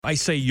I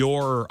say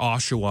your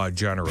Oshawa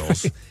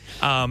Generals.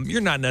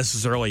 You're not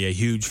necessarily a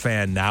huge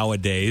fan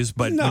nowadays,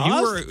 but No,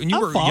 when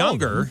you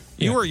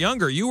were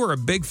younger, you were a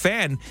big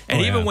fan,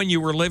 and even when you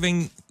were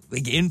living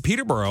in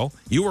Peterborough,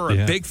 you were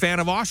a big fan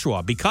of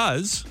Oshawa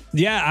because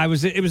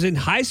it was in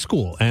high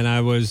school, and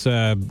I was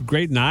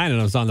grade 9, and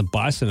I was on the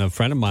bus, and a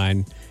friend of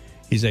mine,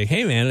 he's like,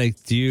 "Hey man, like,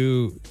 are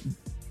you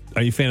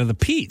a fan of the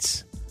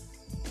Petes?"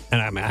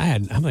 And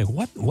I'm like,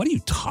 "What are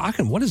you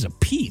talking? What is a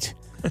Pete?"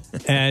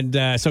 And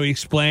so he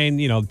explained,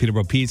 the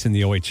Peterborough Petes in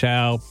the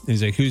OHL.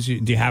 He's like, do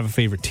you have a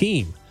favorite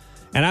team?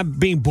 And I'm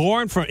being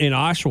born in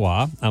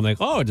Oshawa. I'm like,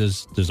 oh,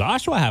 does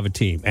Oshawa have a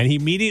team? And he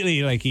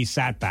immediately, he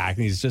sat back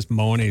and he's just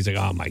moaning. He's like,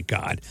 oh my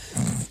God.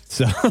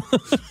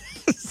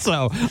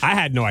 So I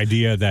had no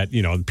idea that,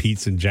 the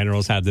Petes and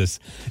Generals had this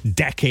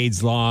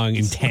decades-long,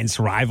 intense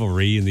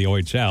rivalry in the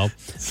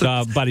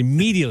OHL. But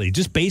immediately,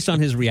 just based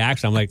on his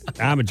reaction, I'm like,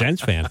 I'm a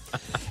Gens fan.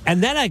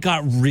 And then I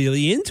got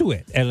really into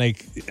it and,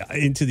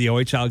 into the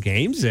OHL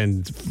games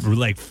and,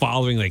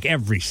 following,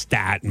 every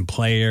stat and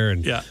player.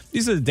 And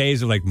these are the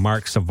days of,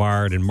 Mark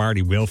Savard and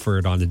Marty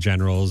Wilford on the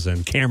Generals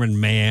and Cameron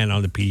Mann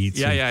on the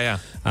Petes.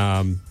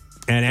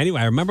 And anyway,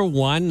 I remember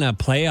one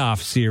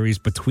playoff series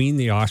between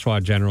the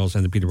Oshawa Generals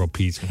and the Peterborough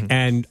Petes. Mm-hmm.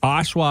 And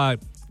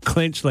Oshawa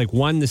clinched,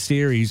 won the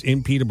series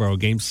in Peterborough,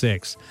 Game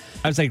 6.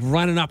 I was,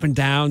 running up and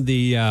down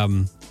the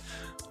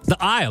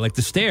aisle,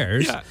 the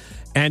stairs. Yeah.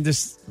 And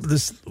this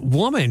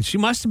woman, she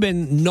must have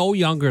been no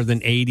younger than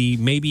 80,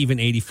 maybe even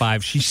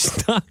 85. She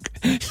stuck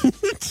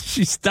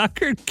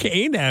her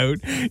cane out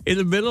in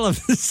the middle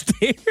of the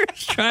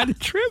stairs trying to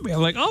trip me.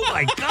 I'm like, oh,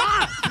 my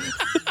God.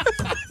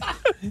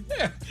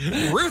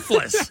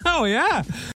 Ruthless. Oh, yeah.